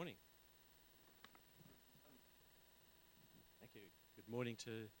morning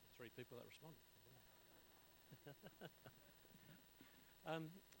to the three people that responded.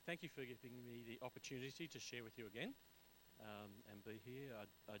 Thank you for giving me the opportunity to share with you again and be here.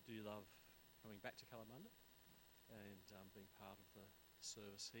 I do love coming back to Kalamunda and being part of the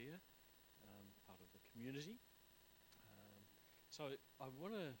service here, part of the community. So I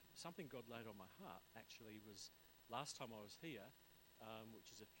want to, something God laid on my heart actually was last time I was here,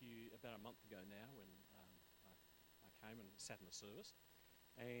 which is about a month ago now when I came and sat in the service.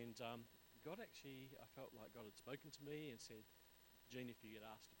 And God actually, I felt like God had spoken to me and said, Gene, if you get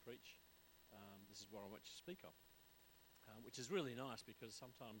asked to preach, this is what I want you to speak of. Which is really nice because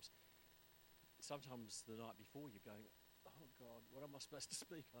sometimes the night before you're going, oh God, what am I supposed to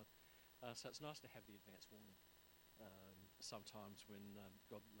speak on? So it's nice to have the advance warning sometimes when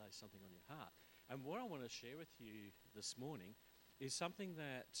God lays something on your heart. And what I want to share with you this morning is something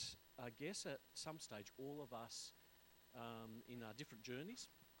that I guess at some stage all of us in our different journeys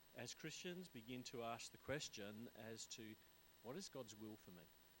as Christians begin to ask the question as to what is God's will for me?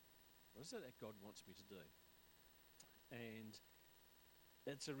 What is it that God wants me to do? And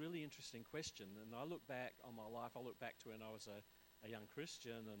it's a really interesting question. And I look back on my life, I look back to when I was a young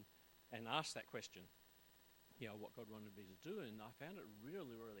Christian and asked that question, you know, what God wanted me to do. And I found it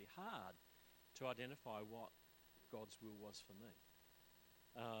really, really hard to identify what God's will was for me.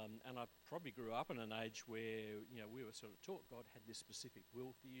 And I probably grew up in an age where, you know, we were sort of taught God had this specific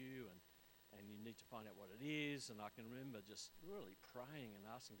will for you and you need to find out what it is. And I can remember just really praying and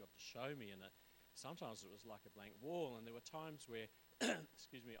asking God to show me. And sometimes it was like a blank wall. And there were times where,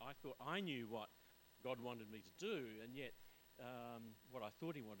 I thought I knew what God wanted me to do. And yet what I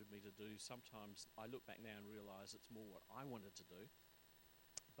thought he wanted me to do, sometimes I look back now and realise it's more what I wanted to do.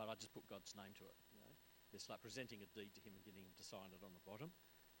 But I just put God's name to it, you know. It's like presenting a deed to him and getting him to sign it on the bottom,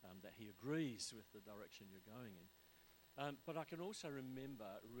 that he agrees with the direction you're going in. But I can also remember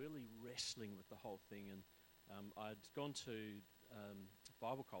really wrestling with the whole thing. And I'd gone to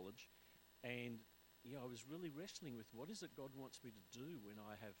Bible college and I was really wrestling with what is it God wants me to do when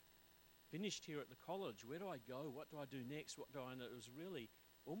I have finished here at the college? Where do I go? What do I do next? What do I know? It was really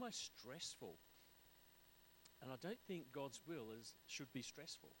almost stressful. And I don't think God's will should be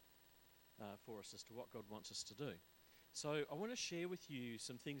stressful for us as to what God wants us to do. So I want to share with you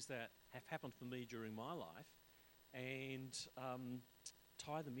some things that have happened for me during my life and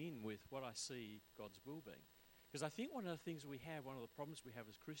tie them in with what I see God's will being. Because I think one of the things we have, one of the problems we have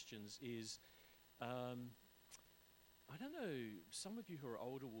as Christians is, I don't know, some of you who are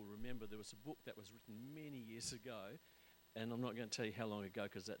older will remember there was a book that was written many years ago, and I'm not going to tell you how long ago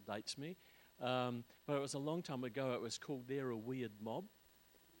because that dates me, but it was a long time ago. It was called They're a Weird Mob.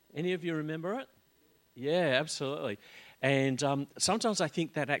 Any of you remember it? Yeah, absolutely. And sometimes I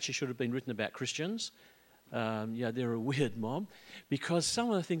think that actually should have been written about Christians. They're a weird mob because some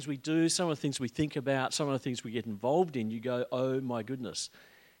of the things we do, some of the things we think about, some of the things we get involved in, you go, oh my goodness,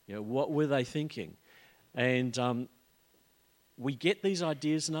 you know, what were they thinking? And we get these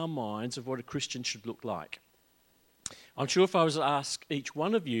ideas in our minds of what a Christian should look like. I'm sure if I was to ask each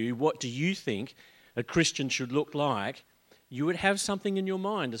one of you, what do you think a Christian should look like, you would have something in your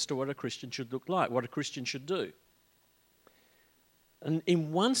mind as to what a Christian should look like, what a Christian should do. And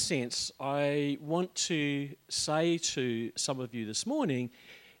in one sense, I want to say to some of you this morning,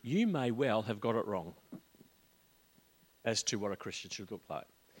 you may well have got it wrong as to what a Christian should look like.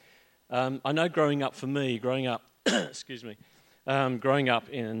 I know growing up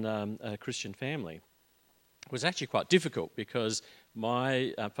in a Christian family was actually quite difficult because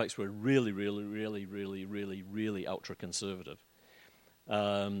my folks were really, really, really, really, really, really ultra-conservative.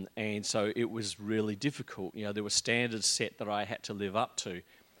 And so it was really difficult. You know, there were standards set that I had to live up to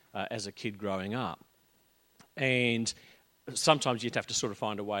as a kid growing up. And sometimes you'd have to sort of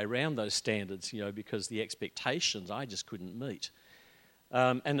find a way around those standards, you know, because the expectations I just couldn't meet.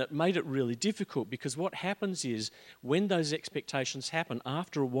 And it made it really difficult because what happens is when those expectations happen,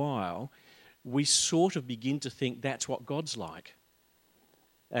 after a while, we sort of begin to think that's what God's like.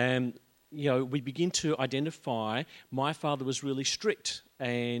 And, you know, we begin to identify my father was really strict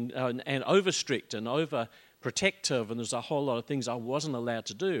and over-strict and over-protective, and there's a whole lot of things I wasn't allowed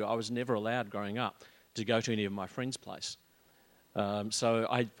to do. I was never allowed growing up to go to any of my friends' place. So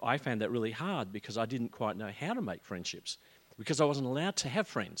I found that really hard because I didn't quite know how to make friendships because I wasn't allowed to have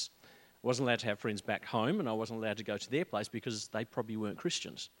friends. I wasn't allowed to have friends back home, and I wasn't allowed to go to their place because they probably weren't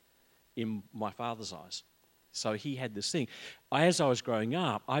Christians in my father's eyes. So he had this thing. As I was growing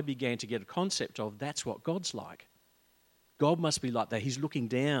up, I began to get a concept of that's what God's like. God must be like that. He's looking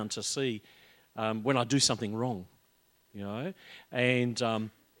down to see when I do something wrong, you know. And I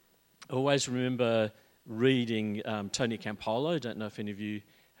always remember reading Tony Campolo. Don't know if any of you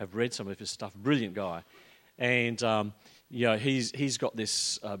have read some of his stuff. Brilliant guy. And, he's got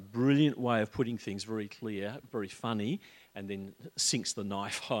this brilliant way of putting things very clear, very funny, and then sinks the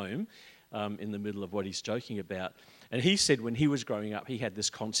knife home in the middle of what he's joking about. And he said when he was growing up, he had this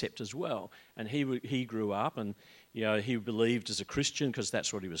concept as well. And he grew up and, he believed as a Christian, because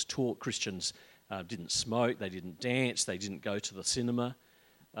that's what he was taught. Christians didn't smoke, they didn't dance, they didn't go to the cinema.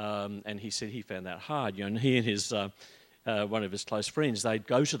 And he said he found that hard. And he and his one of his close friends, they'd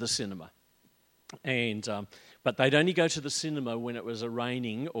go to the cinema. And but they'd only go to the cinema when it was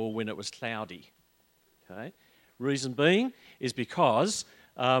raining or when it was cloudy. Okay? Reason being is because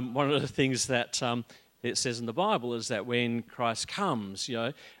one of the things that it says in the Bible is that when Christ comes,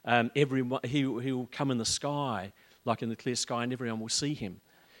 everyone he will come in the sky, like in the clear sky, and everyone will see him.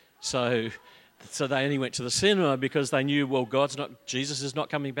 So they only went to the cinema because they knew, well, Jesus is not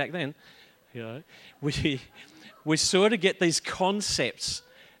coming back then. We sort of get these concepts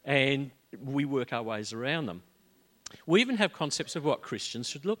and we work our ways around them. We even have concepts of what Christians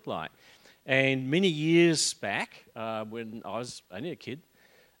should look like. And many years back, when I was only a kid,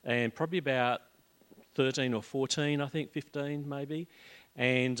 and probably about 13 or 14, I think, 15 maybe,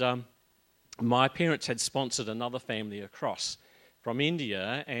 and my parents had sponsored another family across from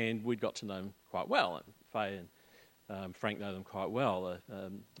India, and we'd got to know them quite well. And Faye and Frank know them quite well.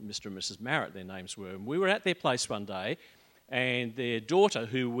 Mr. and Mrs. Marriott, their names were. And we were at their place one day, and their daughter,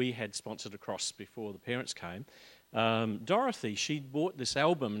 who we had sponsored across before the parents came, Dorothy, she'd bought this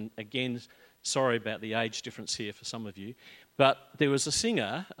album. And again, sorry about the age difference here for some of you, but there was a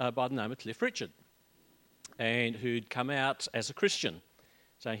singer by the name of Cliff Richard, and who'd come out as a Christian.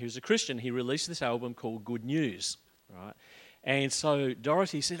 So he was a Christian. He released this album called Good News, right? And so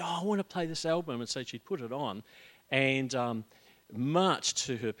Dorothy said, I want to play this album. And so she'd put it on, and much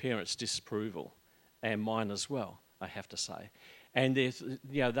to her parents' disapproval, and mine as well, I have to say. And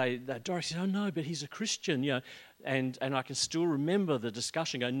Dorothy said, oh no, but he's a Christian, and I can still remember the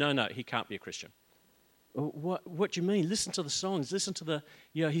discussion going, no, he can't be a Christian. What do you mean? Listen to the songs, listen to the,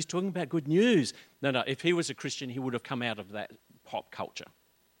 he's talking about good news. No, if he was a Christian, he would have come out of that pop culture.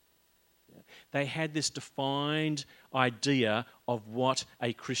 They had this defined idea of what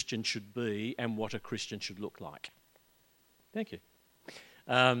a Christian should be and what a Christian should look like. Thank you.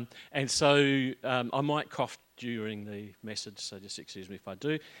 And so I might cough during the message, so just excuse me if I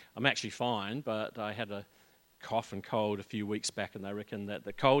do. I'm actually fine, but I had a cough and cold a few weeks back, and they reckon that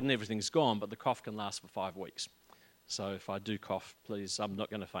the cold and everything's gone, but the cough can last for 5 weeks. So if I do cough, please, I'm not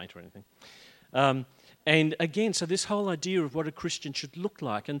going to faint or anything. And again, so this whole idea of what a Christian should look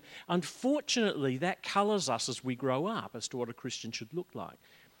like, and unfortunately that colours us as we grow up as to what a Christian should look like.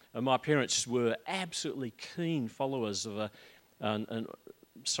 And my parents were absolutely keen followers of and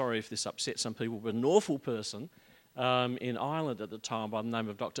sorry if this upsets some people, but an awful person in Ireland at the time by the name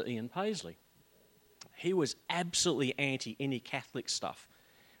of Dr. Ian Paisley. He was absolutely anti any Catholic stuff,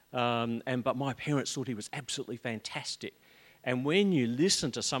 but my parents thought he was absolutely fantastic. And when you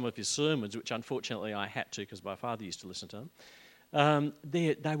listen to some of his sermons, which unfortunately I had to because my father used to listen to them,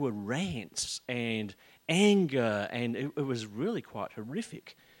 they were rants and anger, and it was really quite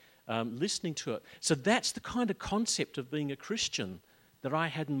horrific listening to it. So that's the kind of concept of being a Christian that I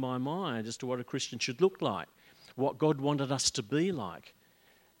had in my mind as to what a Christian should look like, what God wanted us to be like.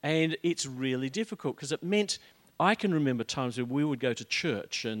 And it's really difficult because it meant, I can remember times when we would go to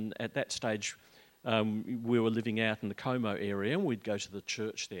church, and at that stage we were living out in the Como area, and we'd go to the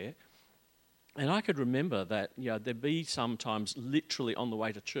church there. And I could remember that there'd be sometimes literally on the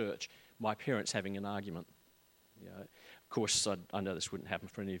way to church, my parents having an argument. Of course, I know this wouldn't happen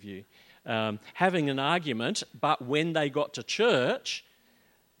for any of you. Having an argument, but when they got to church,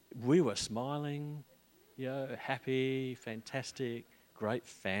 we were smiling, happy, fantastic, great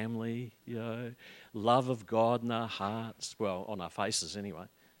family, love of God in our hearts, well, on our faces anyway.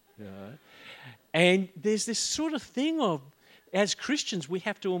 And there's this sort of thing of, as Christians, we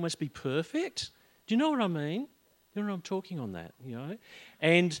have to almost be perfect. Do you know what I mean? You know what I'm talking on that,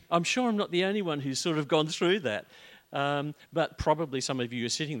 And I'm sure I'm not the only one who's sort of gone through that. But probably some of you are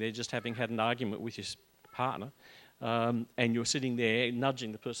sitting there just having had an argument with your partner, and you're sitting there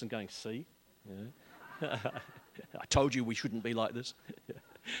nudging the person going, see, I told you we shouldn't be like this.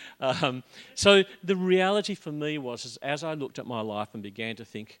 So the reality for me was, as I looked at my life and began to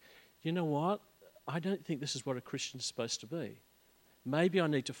think, you know what, I don't think this is what a Christian is supposed to be. Maybe I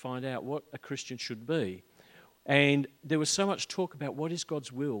need to find out what a Christian should be. And there was so much talk about what is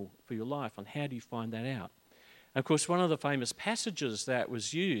God's will for your life and how do you find that out. And of course, one of the famous passages that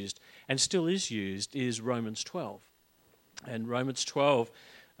was used and still is used is Romans 12. And Romans 12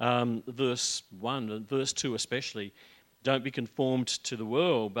 verse 1 and verse 2 especially, don't be conformed to the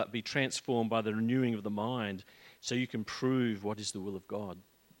world, but be transformed by the renewing of the mind, so you can prove what is the will of God.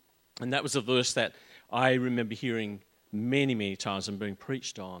 And that was a verse that I remember hearing many, many times and being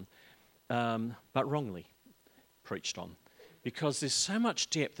preached on, but wrongly preached on. Because there's so much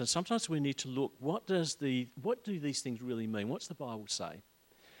depth, and sometimes we need to look, what do these things really mean? What's the Bible say?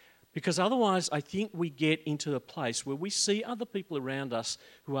 Because otherwise, I think we get into a place where we see other people around us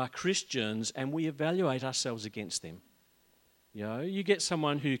who are Christians and we evaluate ourselves against them. You know, you get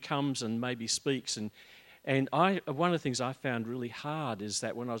someone who comes and maybe speaks, and one of the things I found really hard is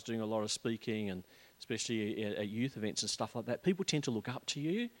that when I was doing a lot of speaking, and especially at youth events and stuff like that, people tend to look up to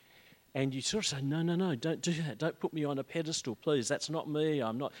you, and you sort of say, no, don't do that. Don't put me on a pedestal, please. That's not me.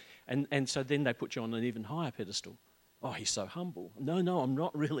 I'm not. And so then they put you on an even higher pedestal. Oh, he's so humble. No, I'm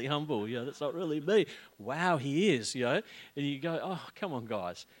not really humble. You know, that's not really me. Wow, he is, you know. And you go, oh, come on,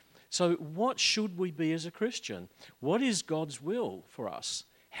 guys. So what should we be as a Christian? What is God's will for us?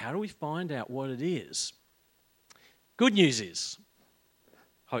 How do we find out what it is? Good news is,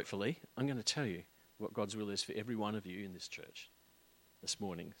 hopefully, I'm going to tell you what God's will is for every one of you in this church this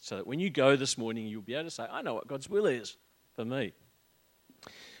morning, so that when you go this morning, you'll be able to say, I know what God's will is for me.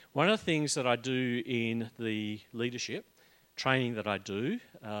 One of the things that I do in the leadership training that I do,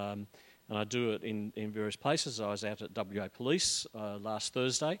 and I do it in various places. I was out at WA Police last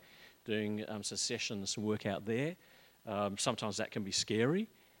Thursday doing some sessions, some work out there. Sometimes that can be scary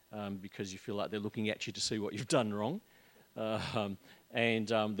because you feel like they're looking at you to see what you've done wrong.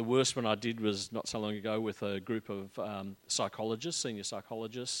 The worst one I did was not so long ago with a group of psychologists, senior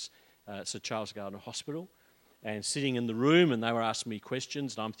psychologists at Sir Charles Gardner Hospital, and sitting in the room, and they were asking me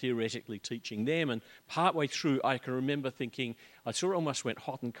questions, and I'm theoretically teaching them. And partway through, I can remember thinking, I sort of almost went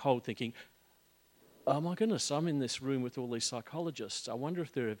hot and cold, thinking, oh my goodness, I'm in this room with all these psychologists. I wonder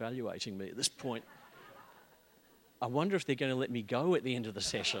if they're evaluating me at this point. I wonder if they're going to let me go at the end of the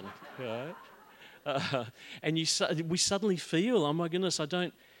session. Right? And we suddenly feel, oh my goodness, I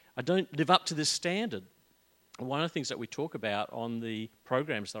don't live up to this standard. One of the things that we talk about on the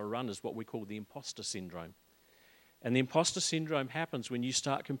programs that I run is what we call the imposter syndrome. And the imposter syndrome happens when you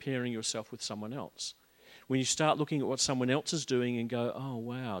start comparing yourself with someone else. When you start looking at what someone else is doing and go, oh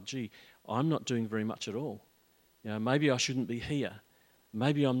wow, gee, I'm not doing very much at all. You know, maybe I shouldn't be here.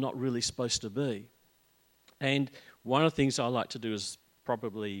 Maybe I'm not really supposed to be. And one of the things I like to do is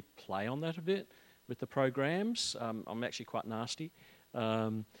probably play on that a bit with the programs. I'm actually quite nasty.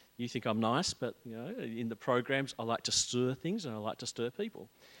 You think I'm nice, but you know, in the programs, I like to stir things and I like to stir people.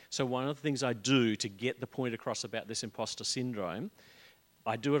 So one of the things I do to get the point across about this imposter syndrome,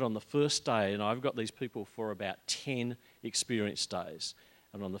 I do it on the first day, and I've got these people for about 10 experience days.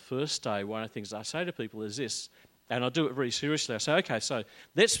 And on the first day, one of the things I say to people is this, and I do it very seriously. I say, okay, so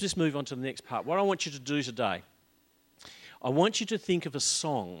let's just move on to the next part. What I want you to do today, I want you to think of a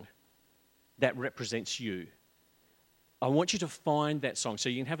song that represents you. I want you to find that song. So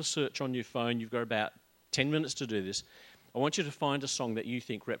you can have a search on your phone. You've got about 10 minutes to do this. I want you to find a song that you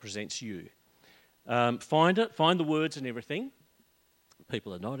think represents you. Find it, find the words and everything.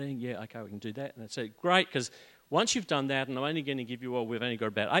 People are nodding. Yeah, okay, we can do that. And I say, great, because once you've done that, and I'm only going to give you, well, we've only got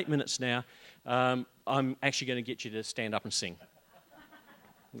about 8 minutes now, I'm actually going to get you to stand up and sing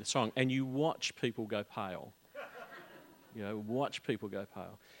the song. And you watch people go pale. You know, watch people go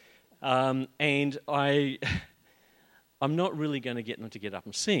pale. And I'm not really going to get them to get up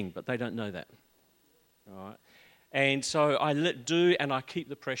and sing, but they don't know that. All right. And so I do, and I keep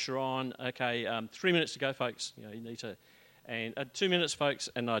the pressure on. Okay, 3 minutes to go, folks. You know, you need to, and 2 minutes, folks,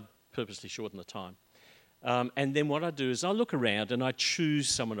 and I purposely shorten the time. And then what I do is I look around and I choose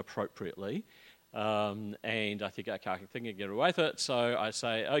someone appropriately, and I think, okay, I think I can get away with it. So I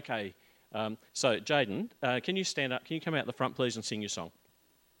say, okay, so Jaden, can you stand up? Can you come out the front, please, and sing your song?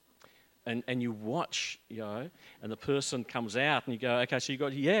 And you watch, you know, and the person comes out and you go, okay, so you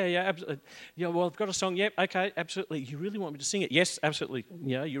got, yeah, well, I've got a song, yep, okay, absolutely. You really want me to sing it? Yes, absolutely.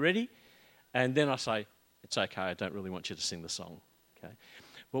 You know, you ready? And then I say, it's okay, I don't really want you to sing the song, okay?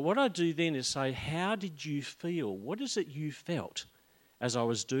 But what I do then is say, how did you feel? What is it you felt as I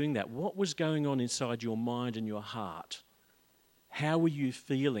was doing that? What was going on inside your mind and your heart? How were you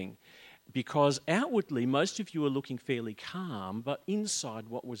feeling? Because outwardly, most of you are looking fairly calm, but inside,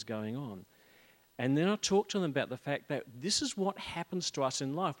 what was going on? And then I talk to them about the fact that this is what happens to us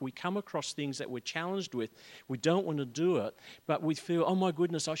in life. We come across things that we're challenged with. We don't want to do it, but we feel, oh my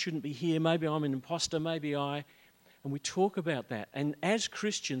goodness, I shouldn't be here. Maybe I'm an imposter. And we talk about that. And as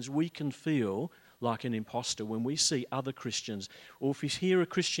Christians, we can feel like an imposter when we see other Christians. Or if we hear a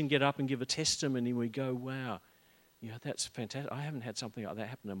Christian get up and give a testimony, we go, wow, That's fantastic. I haven't had something like that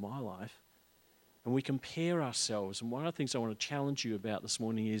happen in my life. And we compare ourselves. And one of the things I want to challenge you about this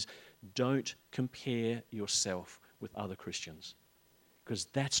morning is don't compare yourself with other Christians, because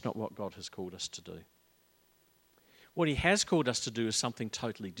that's not what God has called us to do. What he has called us to do is something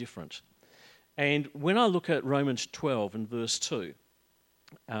totally different. And when I look at Romans 12 and verse 2,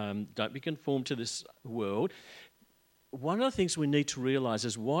 don't be conformed to this world. One of the things we need to realize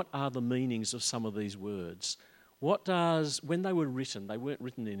is what are the meanings of some of these words. When they were written, they weren't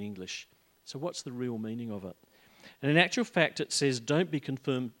written in English. So what's the real meaning of it? And in actual fact, it says, don't be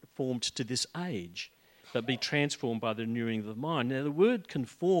conformed to this age, but be transformed by the renewing of the mind. Now, the word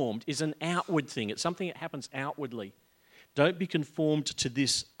conformed is an outward thing. It's something that happens outwardly. Don't be conformed to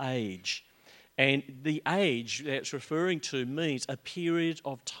this age. And the age that it's referring to means a period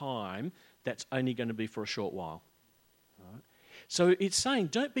of time that's only going to be for a short while. Right? So it's saying,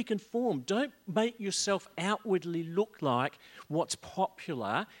 don't be conformed. Don't make yourself outwardly look like what's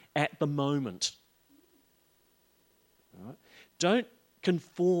popular at the moment. Right? Don't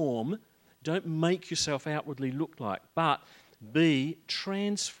conform. Don't make yourself outwardly look like, but be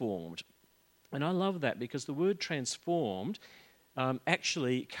transformed. And I love that because the word transformed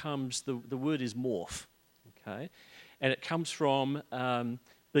actually comes, the word is morph, okay? And it comes from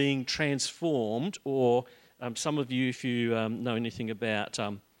being transformed, or some of you, if you know anything about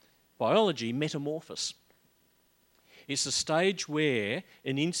biology, metamorphosis. It's a stage where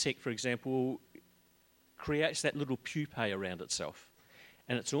an insect, for example, creates that little pupae around itself.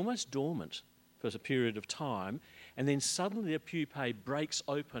 And it's almost dormant for a period of time. And then suddenly the pupae breaks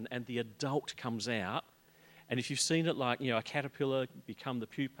open and the adult comes out. And if you've seen it like, a caterpillar become the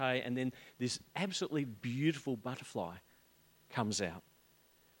pupae, and then this absolutely beautiful butterfly comes out.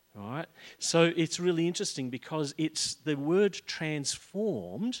 All right? So it's really interesting because it's the word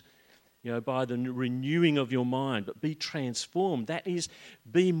transformed, by the renewing of your mind, but be transformed. That is,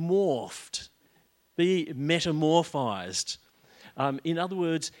 be morphed, be metamorphized. In other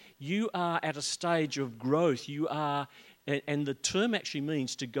words, you are at a stage of growth. You are, and the term actually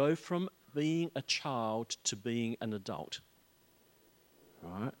means to go from being a child to being an adult.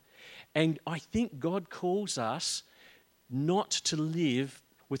 Right? And I think God calls us not to live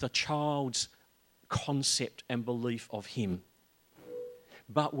with a child's concept and belief of him.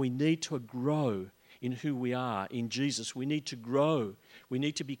 But we need to grow in who we are in Jesus. We need to grow. We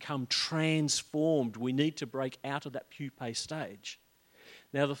need to become transformed. We need to break out of that pupae stage.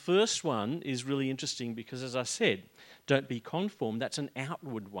 Now, the first one is really interesting because, as I said, don't be conformed. That's an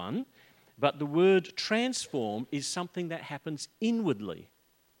outward one. But the word transform is something that happens inwardly.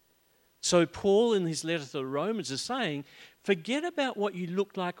 So Paul, in his letter to the Romans, is saying, forget about what you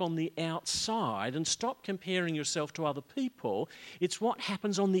look like on the outside and stop comparing yourself to other people. It's what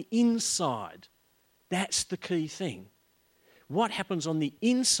happens on the inside. That's the key thing. What happens on the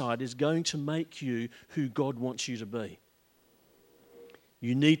inside is going to make you who God wants you to be.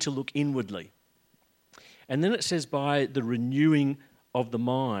 You need to look inwardly. And then it says by the renewing of the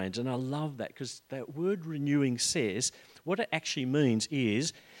mind. And I love that because that word renewing says, what it actually means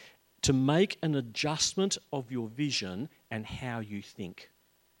is to make an adjustment of your vision and how you think.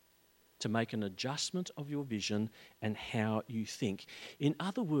 To make an adjustment of your vision and how you think. In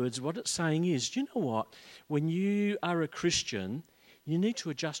other words, what it's saying is, do you know what? When you are a Christian, you need to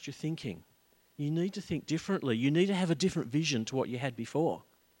adjust your thinking. You need to think differently. You need to have a different vision to what you had before.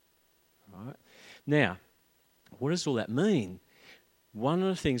 Right? Now, what does all that mean? One of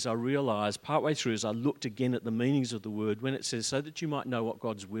the things I realised partway through as I looked again at the meanings of the word, when it says, so that you might know what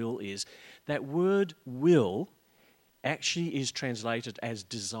God's will is, that word will actually is translated as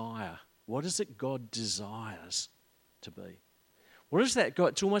desire. What is it God desires to be? What is that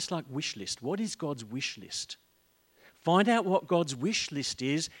God? It's almost like wish list. What is God's wish list? Find out what God's wish list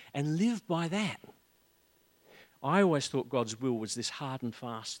is and live by that. I always thought God's will was this hard and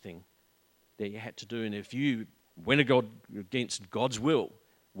fast thing that you had to do, and if you went against God's will,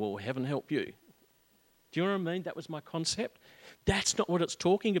 well, heaven help you. Do you know what I mean? That was my concept. That's not what it's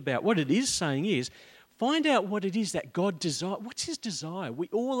talking about. What it is saying is, find out what it is that God desires. What's his desire?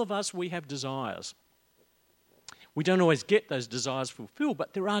 All of us have desires. We don't always get those desires fulfilled,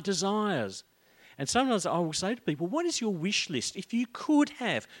 but there are desires. And sometimes I will say to people, what is your wish list? If you could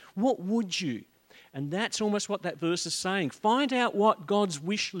have, what would you? And that's almost what that verse is saying. Find out what God's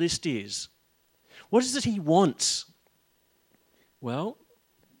wish list is. What is it he wants? Well,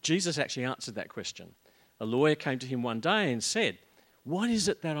 Jesus actually answered that question. A lawyer came to him one day and said, what is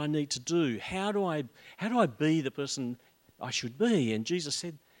it that I need to do? How do I be the person I should be? And Jesus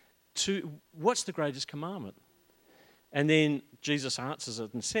said, what's the greatest commandment? And then Jesus answers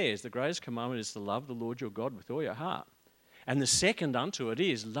it and says, the greatest commandment is to love the Lord your God with all your heart. And the second unto it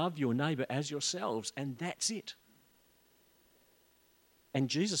is, love your neighbour as yourselves, and that's it. And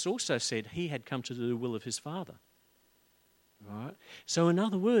Jesus also said he had come to do the will of his Father. Right? So in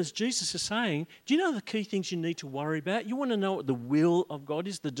other words, Jesus is saying, do you know the key things you need to worry about? You want to know what the will of God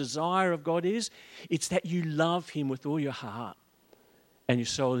is, the desire of God is? It's that you love him with all your heart and your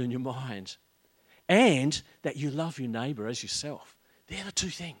soul and your mind. And that you love your neighbour as yourself. They're the two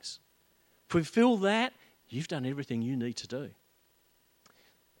things. Fulfill that, you've done everything you need to do.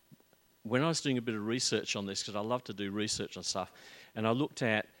 When I was doing a bit of research on this, because I love to do research on stuff, and I looked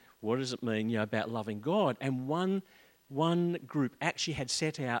at what does it mean, about loving God, and one group actually had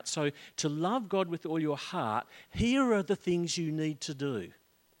set out, so to love God with all your heart, here are the things you need to do.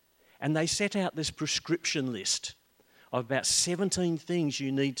 And they set out this prescription list of about 17 things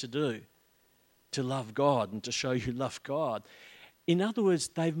you need to do to love God and to show you love God. In other words,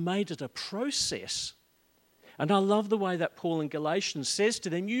 they've made it a process. And I love the way that Paul in Galatians says to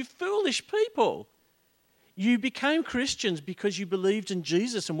them, you foolish people. You became Christians because you believed in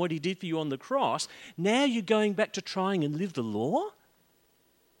Jesus and what he did for you on the cross. Now you're going back to trying and live the law?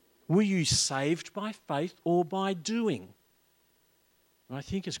 Were you saved by faith or by doing? And I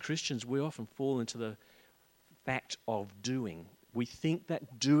think as Christians, we often fall into the fact of doing. We think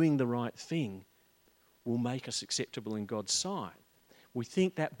that doing the right thing will make us acceptable in God's sight. We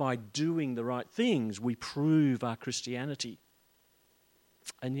think that by doing the right things, we prove our Christianity.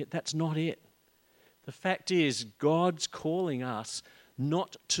 And yet that's not it. The fact is, God's calling us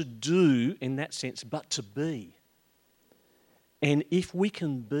not to do in that sense, but to be. And if we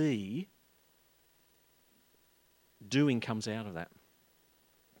can be, doing comes out of that.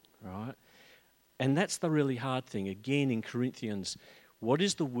 Right? And that's the really hard thing. Again, in Corinthians, what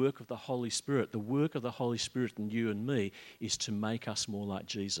is the work of the Holy Spirit? The work of the Holy Spirit in you and me is to make us more like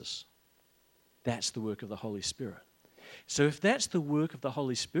Jesus. That's the work of the Holy Spirit. So if that's the work of the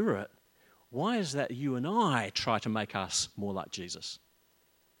Holy Spirit, why is that you and I try to make us more like Jesus?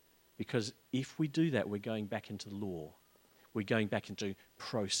 Because if we do that, we're going back into law. We're going back into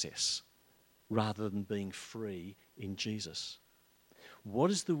process rather than being free in Jesus. What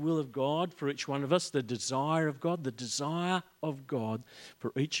is the will of God for each one of us? The desire of God? The desire of God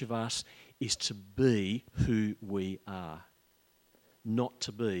for each of us is to be who we are, not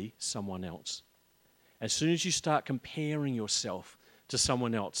to be someone else. As soon as you start comparing yourself to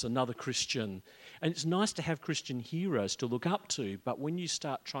someone else, another Christian, and it's nice to have Christian heroes to look up to, but when you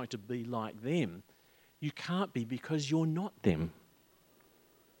start trying to be like them, you can't be because you're not them.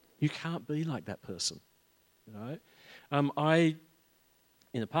 You can't be like that person.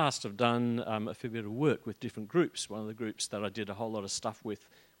 In the past, I've done a fair bit of work with different groups. One of the groups that I did a whole lot of stuff with,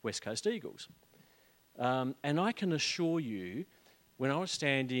 West Coast Eagles. And I can assure you, when I was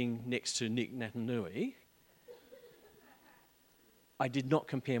standing next to Nick Natanui, I did not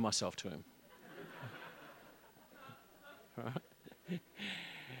compare myself to him. Right?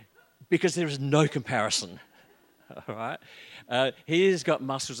 Because there is no comparison. All right? He has got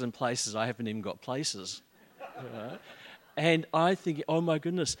muscles in places I haven't even got places. Right? And I think, oh my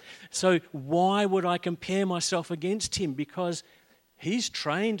goodness. So why would I compare myself against him? Because he's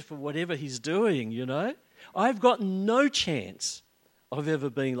trained for whatever he's doing, I've got no chance of ever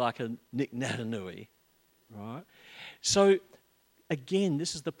being like a Nick Natanui, right? So again,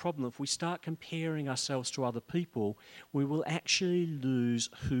 this is the problem. If we start comparing ourselves to other people, we will actually lose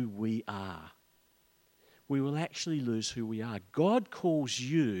who we are. We will actually lose who we are. God calls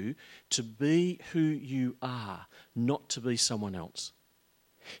you to be who you are, not to be someone else.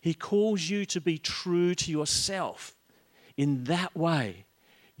 He calls you to be true to yourself. In that way,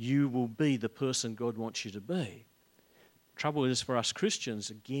 you will be the person God wants you to be. Trouble is for us Christians,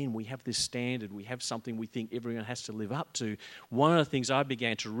 again, we have this standard. We have something we think everyone has to live up to. One of the things I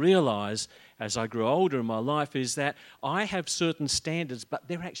began to realize as I grew older in my life is that I have certain standards, but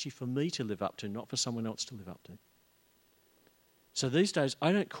they're actually for me to live up to, not for someone else to live up to. So these days,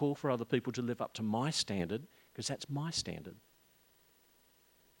 I don't call for other people to live up to my standard, because that's my standard.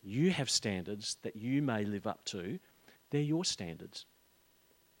 You have standards that you may live up to. They're your standards.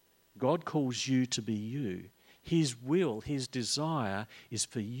 God calls you to be you. His will, his desire is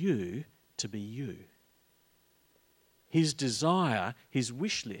for you to be you. His desire, his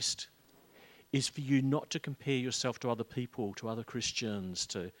wish list, is for you not to compare yourself to other people, to other Christians,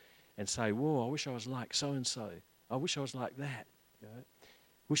 and say, whoa, I wish I was like so-and-so. I wish I was like that.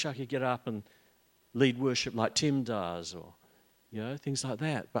 Wish I could get up and lead worship like Tim does, or things like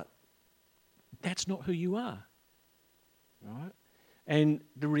that. But that's not who you are, right? And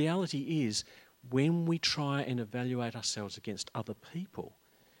the reality is, when we try and evaluate ourselves against other people,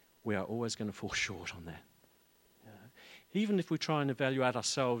 we are always going to fall short on that. Even if we try and evaluate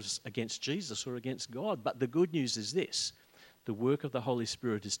ourselves against Jesus or against God. But the good news is this: the work of the Holy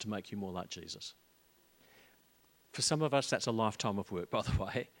Spirit is to make you more like Jesus. For some of us, that's a lifetime of work, by the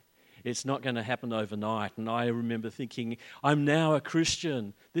way. It's not going to happen overnight. And I remember thinking, I'm now a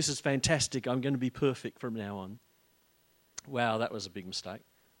Christian. This is fantastic. I'm going to be perfect from now on. Wow, that was a big mistake.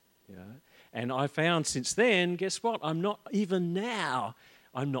 And I found since then, guess what? I'm not, even now,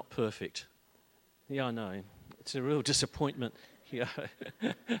 I'm not perfect. Yeah, I know. It's a real disappointment.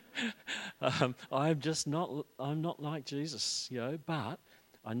 I'm not like Jesus, but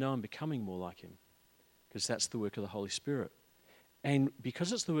I know I'm becoming more like him because that's the work of the Holy Spirit. And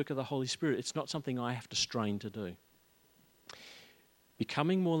because it's the work of the Holy Spirit, it's not something I have to strain to do.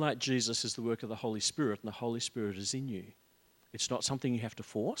 Becoming more like Jesus is the work of the Holy Spirit, and the Holy Spirit is in you. It's not something you have to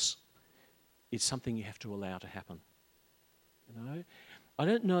force. It's something you have to allow to happen. I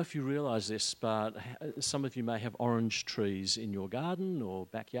don't know if you realise this, but some of you may have orange trees in your garden or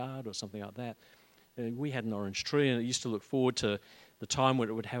backyard or something like that. We had an orange tree, and it used to look forward to the time when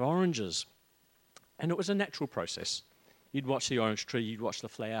it would have oranges. And it was a natural process. You'd watch the orange tree, you'd watch the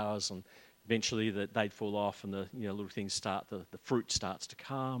flowers, and eventually they'd fall off, and the little things the fruit starts to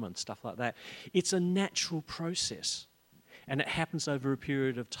come and stuff like that. It's a natural process, and it happens over a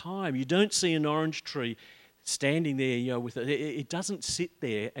period of time. You don't see an orange tree standing there, with it. It doesn't sit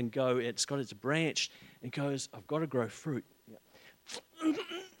there and go, it's got its branch and goes, I've got to grow fruit.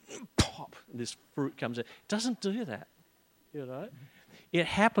 Pop, this fruit comes out. It doesn't do that, It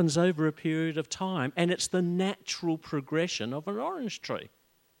happens over a period of time, and it's the natural progression of an orange tree,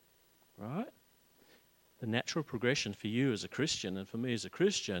 right? The natural progression for you as a Christian and for me as a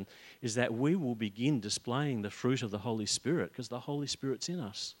Christian is that we will begin displaying the fruit of the Holy Spirit because the Holy Spirit's in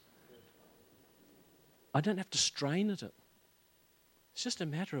us. I don't have to strain at it. It's just a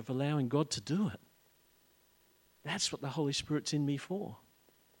matter of allowing God to do it. That's what the Holy Spirit's in me for.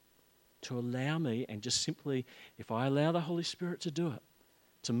 To allow me, and just simply, if I allow the Holy Spirit to do it,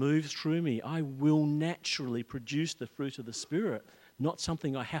 to move through me, I will naturally produce the fruit of the Spirit, not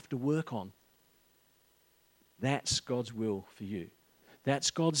something I have to work on. That's God's will for you.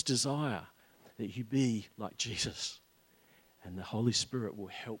 That's God's desire, that you be like Jesus. And the Holy Spirit will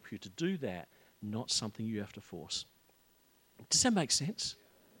help you to do that, not something you have to force. Does that make sense?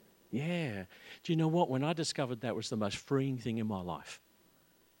 Yeah. Do you know what? When I discovered that was the most freeing thing in my life.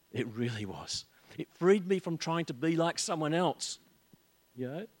 It really was. It freed me from trying to be like someone else.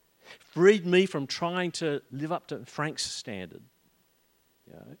 Freed me from trying to live up to Frank's standard.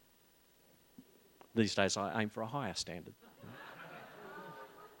 These days I aim for a higher standard.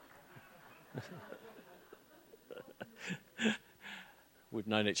 We've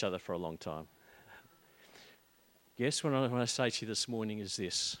known each other for a long time. Guess what I want to say to you this morning is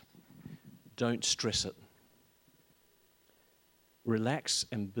this: don't stress it. Relax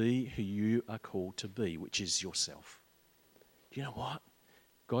and be who you are called to be, which is yourself. Do you know what?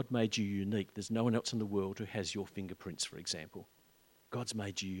 God made you unique. There's no one else in the world who has your fingerprints, for example. God's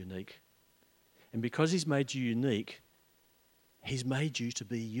made you unique. And because he's made you unique, he's made you to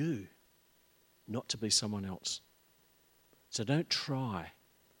be you, not to be someone else. So don't try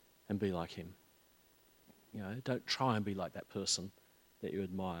and be like him. Don't try and be like that person that you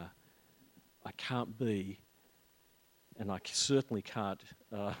admire. I can't be, and I certainly can't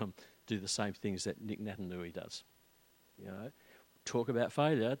do the same things that Nick Natanui does. Talk about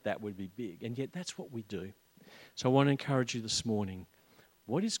failure, that would be big. And yet that's what we do. So I want to encourage you this morning.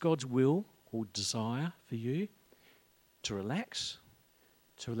 What is God's will or desire for you? To relax,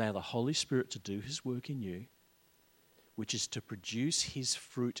 to allow the Holy Spirit to do his work in you, which is to produce his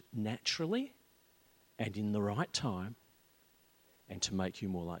fruit naturally and in the right time, and to make you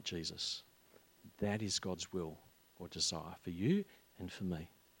more like Jesus. That is God's will or desire for you and for me.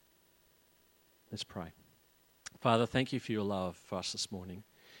 Let's pray. Father, thank you for your love for us this morning.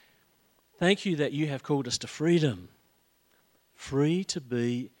 Thank you that you have called us to freedom, free to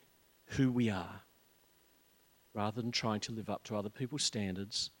be who we are, rather than trying to live up to other people's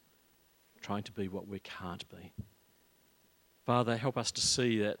standards, trying to be what we can't be. Father, help us to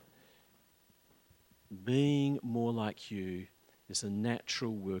see that being more like you is a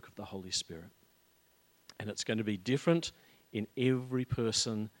natural work of the Holy Spirit. And it's going to be different in every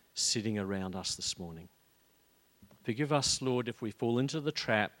person sitting around us this morning. Forgive us, Lord, if we fall into the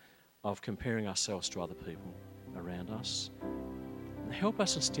trap of comparing ourselves to other people around us. And help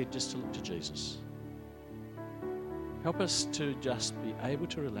us instead just to look to Jesus. Help us to just be able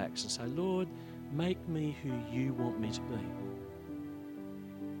to relax and say, Lord, make me who you want me to be.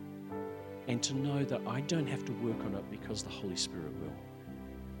 and to know that I don't have to work on it because the Holy Spirit will.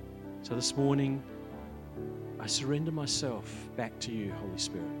 So this morning, I surrender myself back to you, Holy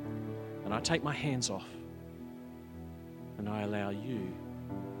Spirit, and I take my hands off and I allow you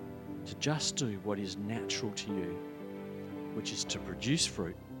to just do what is natural to you, which is to produce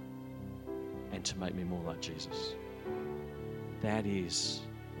fruit and to make me more like Jesus. That is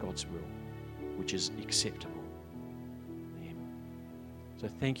God's will, which is acceptable to Him. So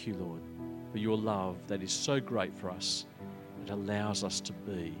thank you, Lord, for your love that is so great for us. It allows us to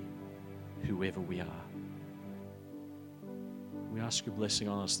be whoever we are. We ask your blessing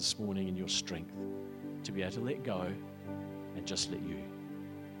on us this morning and your strength to be able to let go and just let you.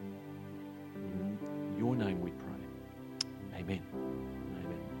 In your name we pray. Amen.